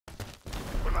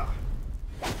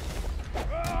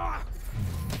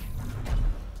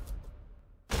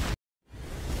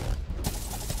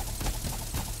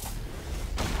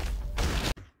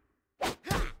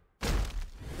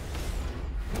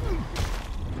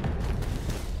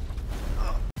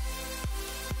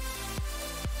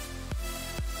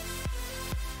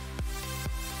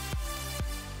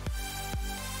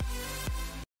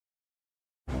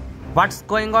What's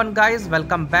going on, guys?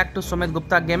 Welcome back to Sumit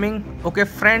Gupta Gaming. Okay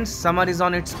friends, summer is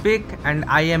on its peak and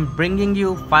I am bringing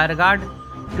you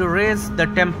FiREGUARD to raise the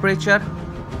temperature.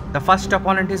 The first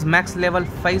opponent is max level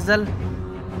Faisal.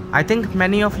 I think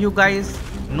many of you guys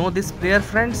know this player,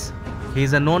 friends. He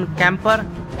is a known camper.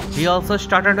 He also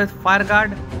started with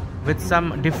FiREGUARD with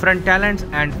some different talents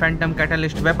and Phantom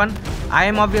Catalyst weapon. I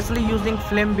am obviously using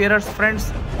Flame Bearers,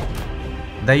 friends.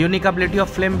 The unique ability of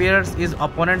Flame Bearers is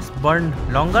opponents burn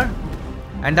longer,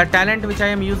 and the talent which I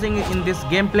am using in this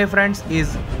gameplay, friends,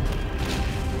 is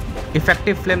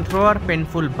Effective Flamethrower,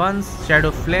 Painful Burns, Shadow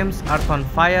Flames, Earth on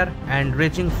Fire and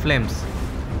Raging Flames.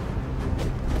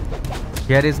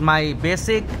 Here is my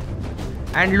basic,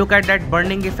 and look at that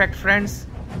burning effect, friends.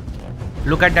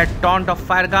 Look at that taunt of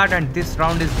FiREGUARD, and this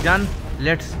round is done.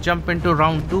 Let's jump into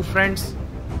round 2, friends.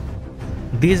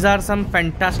 These are some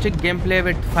fantastic gameplay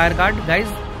with FiREGUARD, guys.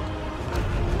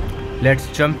 Let's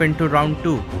jump into round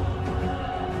 2.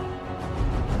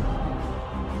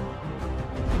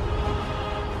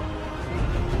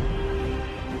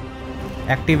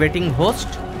 Activating host.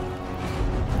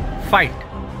 Fight.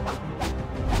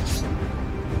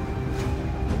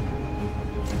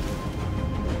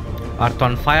 Earth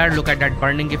on Fire. Look at that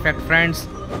burning effect, friends.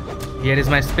 Here is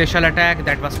my special attack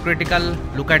that was critical.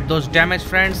 Look at those damage,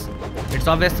 friends. It's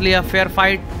obviously a fair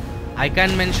fight. I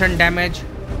can mention damage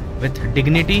with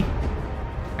dignity,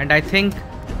 and I think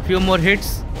few more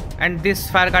hits and this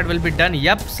FiREGUARD will be done.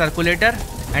 Yup, circulator,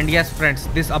 and yes friends,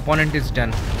 this opponent is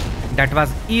done. That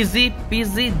was easy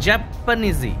peasy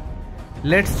Japanese.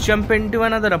 Let's jump into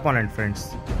another opponent,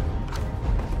 friends.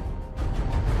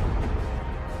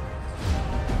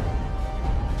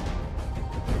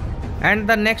 And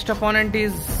the next opponent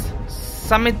is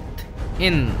Amit,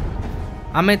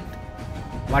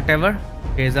 whatever.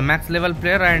 He is a max level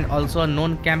player and also a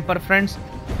known camper, friends.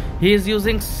 He is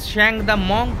using Shang the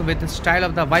Monk with the style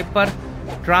of the Viper,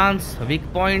 Trance, Weak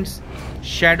Points,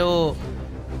 Shadow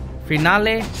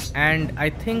Finale, and I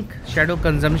think Shadow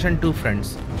Consumption too,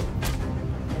 friends.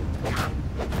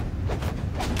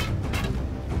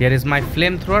 Here is my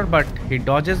Flamethrower, but he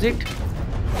dodges it.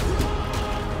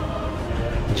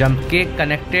 Jump kick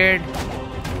connected,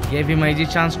 gave him an easy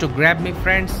chance to grab me,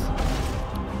 friends.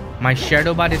 My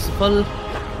shadow bar is full.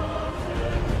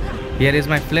 Here is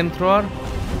my Flamethrower,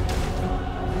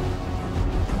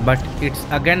 but it's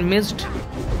again missed.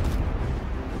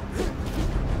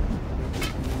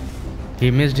 He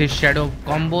missed his shadow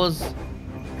combos.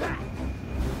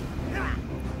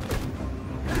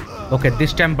 Okay,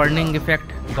 this time burning effect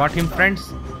got him, friends,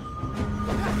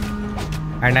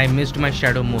 and I missed my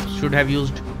shadow move. Should have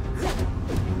used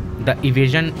the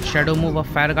evasion shadow move of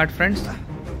FiREGUARD, friends.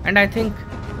 And I think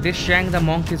this Shang the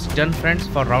Monk is done, friends,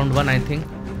 for round 1, I think.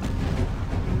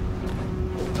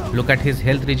 Look at his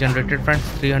health regenerated, friends,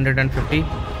 350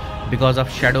 because of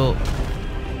shadow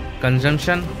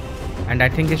consumption, and I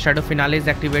think his shadow finale is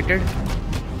activated.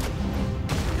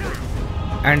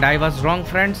 And I was wrong,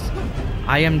 friends.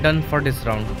 I am done for this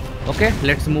round. Okay,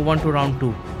 let's move on to round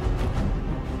 2.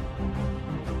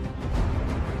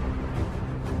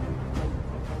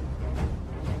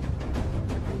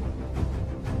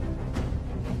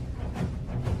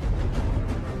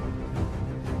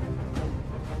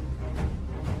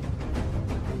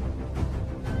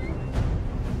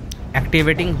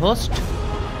 Activating host.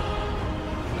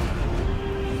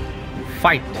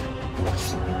 Fight.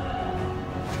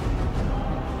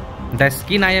 The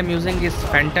skin I am using is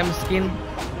Phantom skin.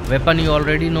 Weapon you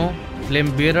already know,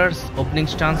 Flame Bearers. Opening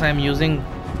stance I am using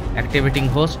Activating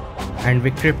host, and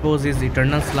victory pose is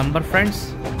Eternal Slumber,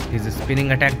 friends. His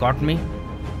spinning attack got me.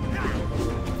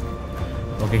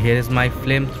 Okay, here is my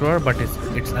Flamethrower, but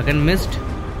it's again missed.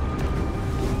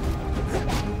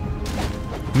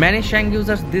 Many Shang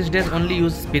users these days only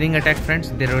use spinning attack,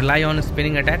 friends. They rely on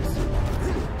spinning attacks.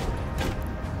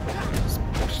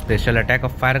 Special attack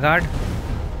of FiREGUARD.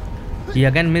 He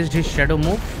again missed his shadow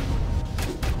move.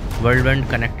 Whirlwind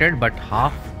connected, but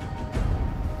half.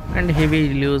 And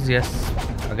heavy lose, yes.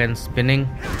 Again spinning.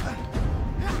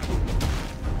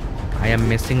 I am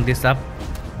messing this up.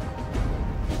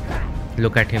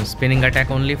 Look at him, spinning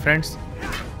attack only, friends.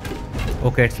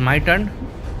 Okay, it's my turn.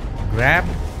 Grab.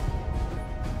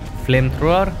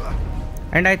 Flamethrower,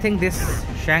 and I think this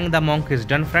Shang the Monk is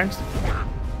done, friends.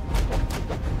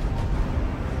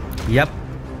 Yep,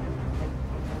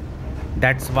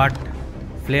 that's what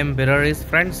Flame Bearer is,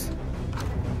 friends.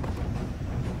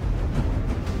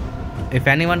 If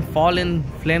anyone fall in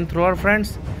Flamethrower,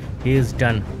 friends, he is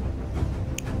done.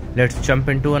 Let's jump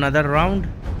into another round.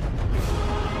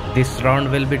 This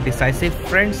round will be decisive,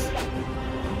 friends.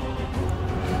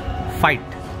 Fight.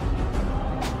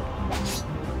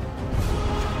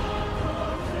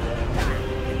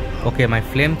 Okay, my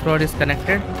flamethrower is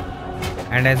connected,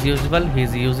 and as usual he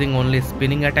is using only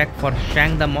spinning attack for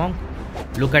Shang the monk.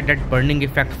 Look at that burning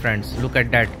effect, friends. Look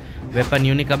at that. Weapon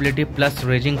unique ability plus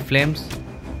raging flames.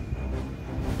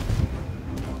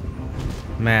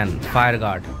 Man,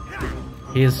 FiREGUARD.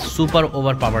 He is super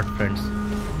overpowered, friends.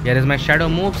 Here is my shadow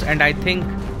moves, and I think,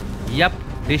 yep,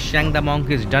 this Shang the monk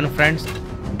is done, friends.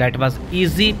 That was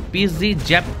easy peasy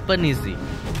Japanesey.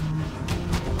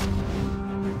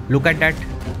 Look at that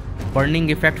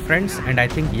burning effect, friends, and I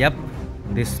think, yep,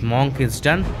 this monk is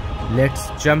done. Let's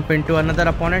jump into another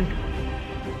opponent.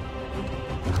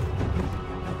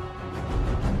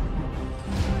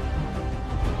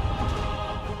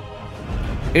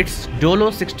 It's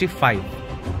Dolo65.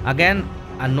 Again,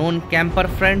 a known camper,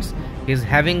 friends. Is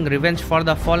having revenge for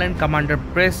the fallen. Commander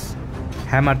press,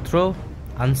 hammer throw,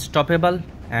 unstoppable,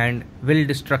 and will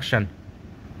destruction.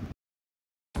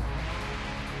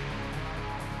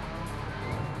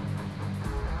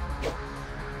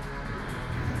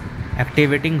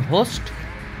 Activating host,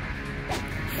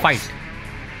 fight.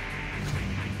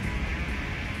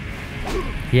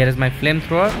 Here is my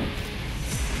flamethrower.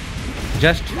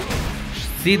 Just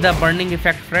see the burning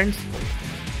effect, friends,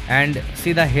 and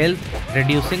see the health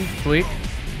reducing through it.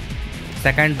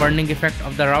 Second burning effect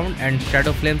of the round, and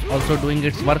shadow flames also doing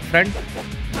its work, friend.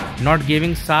 Not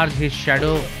giving Sarge his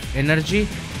shadow energy.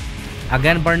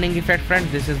 Again burning effect, friend.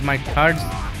 This is my third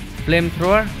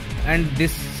flamethrower, and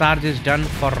this Sarge is done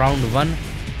for round 1.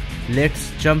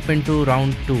 Let's jump into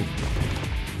round 2.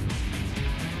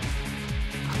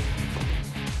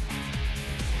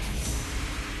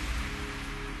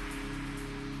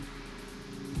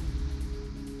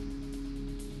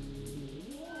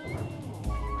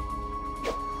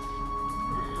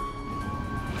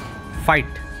 Fight.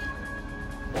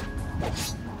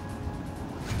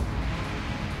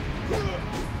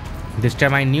 This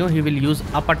time I knew he will use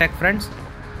up attack, friends.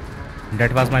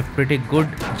 That was my pretty good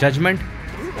judgment.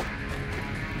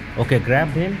 Okay,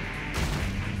 grabbed him.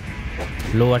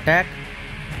 Low attack.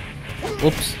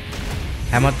 Oops.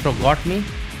 Hammer throw got me.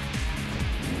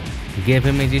 Gave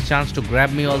him easy chance to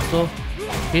grab me also.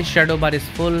 His shadow bar is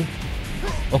full.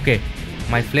 Okay,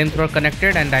 my flamethrower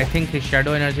connected, and I think his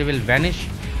shadow energy will vanish.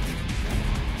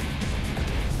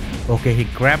 Okay, he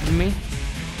grabbed me.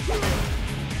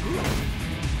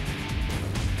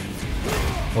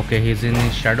 Okay, he's in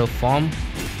his shadow form.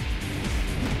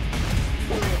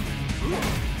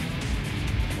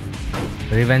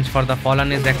 Revenge for the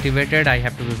fallen is activated. I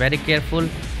have to be very careful.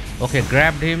 Okay,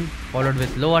 grabbed him, followed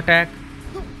with low attack.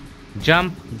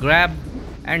 Jump, grab,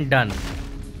 and done.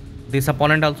 This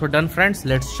opponent also done, friends.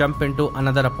 Let's jump into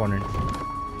another opponent.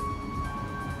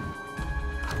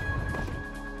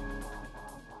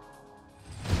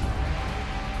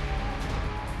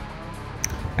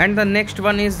 And the next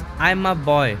one is I'm a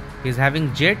boy. He's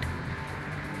having jet,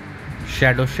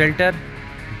 shadow shelter.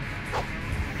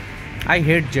 I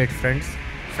hate jet, friends.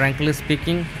 Frankly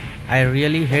speaking, I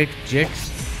really hate jets.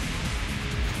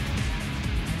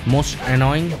 Most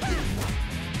annoying.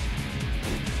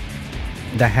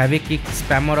 The heavy kick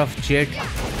spammer of jet,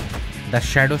 the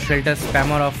shadow shelter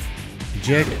spammer of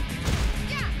jet.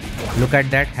 Look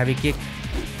at that heavy kick.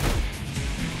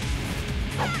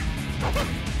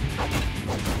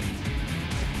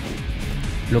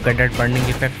 Look at that burning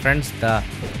effect, friends. The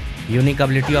unique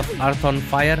ability of earth on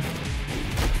fire.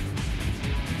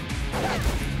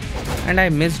 And I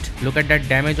missed. Look at that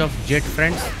damage of jet,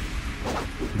 friends.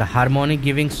 The harmony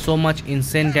giving so much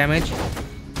insane damage.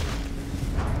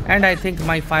 And I think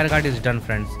my FiREGUARD is done,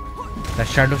 friends. The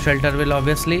shadow shelter will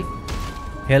obviously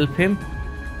help him.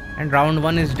 And round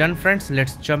 1 is done, friends.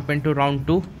 Let's jump into round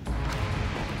 2.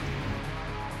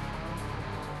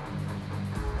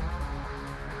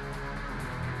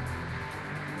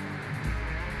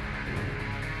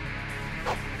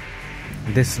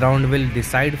 This round will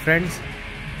decide, friends,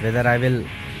 whether I will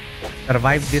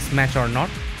survive this match or not.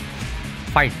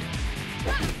 Fight.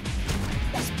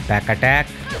 Back attack.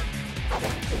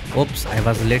 Oops, I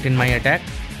was late in my attack.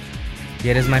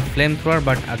 Here is my flamethrower,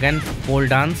 but again pole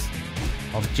dance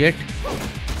of jet.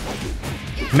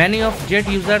 Many of jet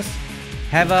users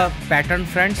have a pattern,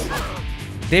 friends.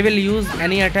 They will use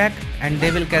any attack and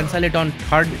they will cancel it on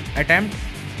third attempt,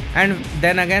 and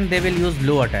then again they will use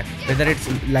low attack, whether it's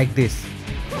like this.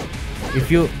 If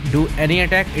you do any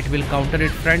attack, it will counter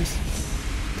it, friends.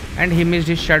 And he missed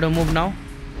his shadow move now.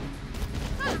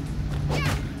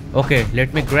 Okay,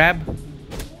 let me grab.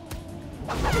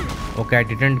 Okay, I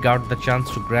didn't got the chance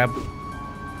to grab.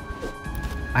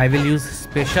 I will use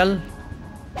special.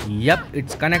 Yep,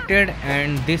 it's connected,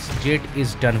 and this jet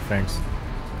is done, friends.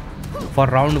 For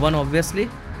round 1, obviously.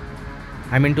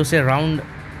 I mean to say round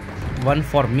 1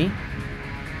 for me.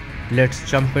 Let's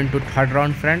jump into third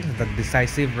round, friends, the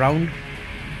decisive round.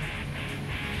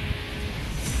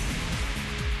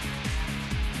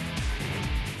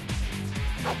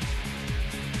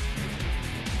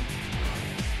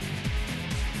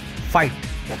 Fight.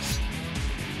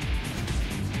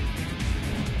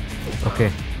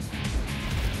 Okay.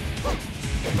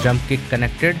 Jump kick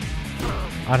connected.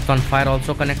 Earth on fire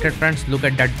also connected, friends. Look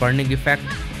at that burning effect.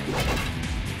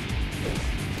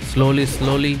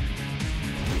 Slowly.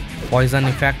 Poison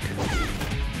effect.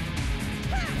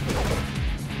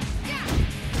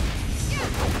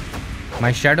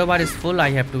 My shadow bar is full.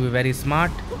 I have to be very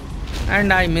smart.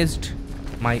 And I missed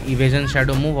my evasion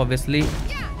shadow move, obviously.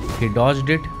 He dodged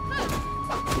it.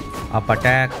 Up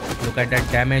attack. Look at that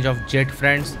damage of Jet,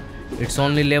 friends. It's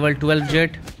only level 12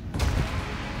 Jet.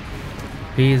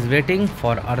 He is waiting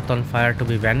for Earth on Fire to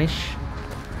be vanished.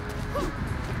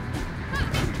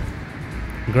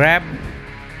 Grab,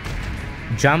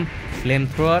 jump,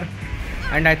 flamethrower,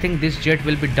 and I think this Jet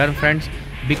will be done, friends,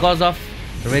 because of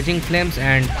Raging Flames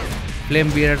and Flame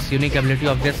Bearer's unique ability.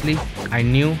 Obviously, I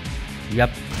knew.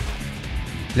 Yup.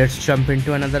 Let's jump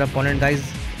into another opponent, guys.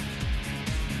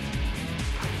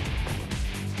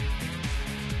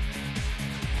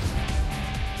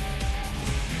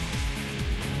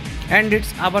 And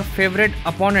it's our favorite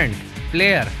opponent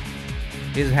player.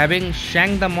 Is having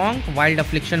Shang the Monk, Wild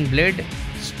Affliction Blade,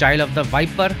 Style of the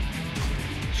Viper,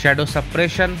 Shadow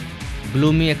Suppression,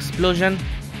 Gloomy Explosion,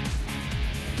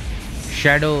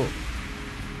 Shadow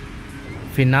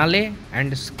Finale,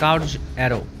 and Scourge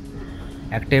Arrow.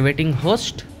 Activating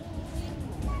Host.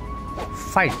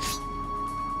 Fights.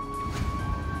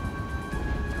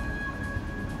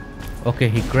 Okay,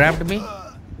 he grabbed me.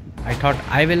 I thought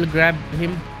I will grab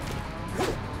him.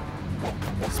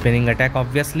 Spinning attack,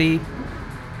 obviously.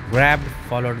 Grabbed,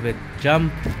 followed with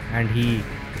jump, and he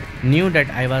knew that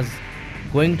I was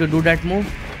going to do that move.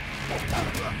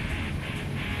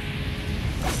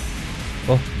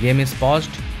 Oh, game is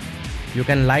paused. You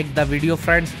can like the video,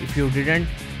 friends, if you didn't.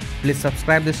 Please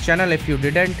subscribe this channel if you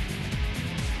didn't,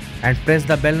 and press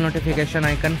the bell notification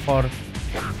icon for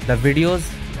the videos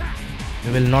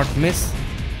you will not miss.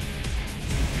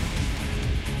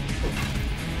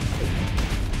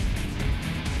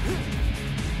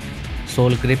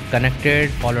 Soul Grip connected,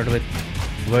 followed with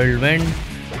Whirlwind.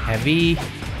 Heavy.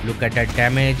 Look at that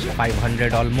damage,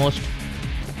 500 almost.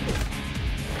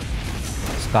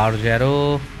 Scourge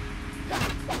Arrow.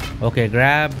 Okay,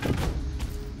 grab.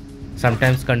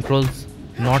 Sometimes controls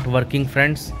not working,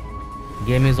 friends.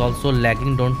 Game is also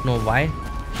lagging, don't know why.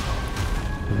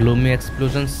 Gloomy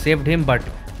Explosion saved him, but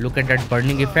look at that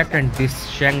burning effect, and this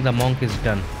Shang the Monk is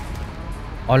done.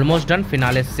 Almost done.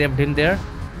 Finale saved him there.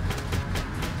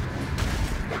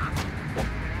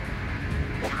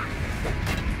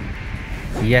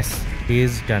 Yes, he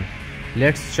is done.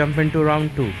 Let's jump into round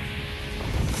 2.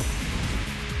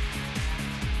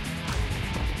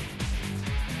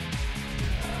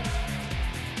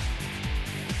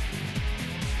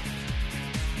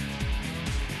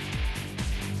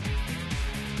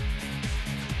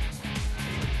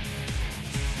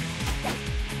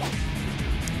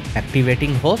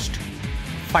 Activating Host.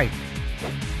 Fight.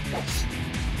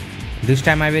 This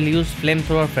time I will use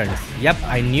Flamethrower, friends. Yep,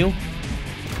 I knew.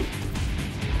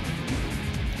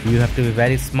 You have to be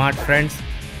very smart, friends.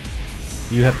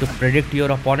 You have to predict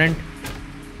your opponent.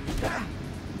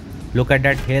 Look at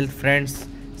that health, friends.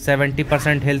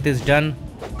 70% health is done.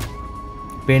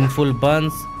 Painful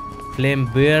burns, flame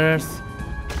bearers,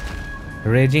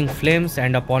 raging flames,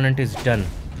 and opponent is done.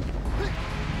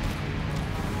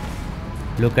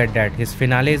 Look at that. His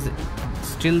finale is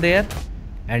still there,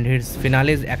 and his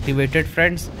finale is activated,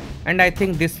 friends. And I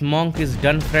think this monk is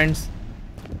done, friends.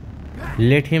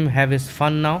 Let him have his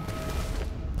fun now.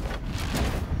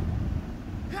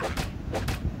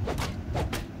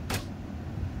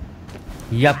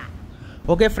 Yup.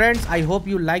 Okay, friends, I hope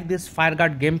you like this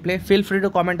FiREGUARD gameplay. Feel free to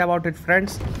comment about it,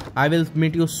 friends. I will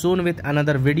meet you soon with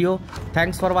another video.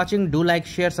 Thanks for watching. Do like,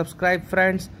 share, subscribe,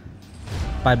 friends.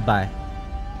 Bye bye.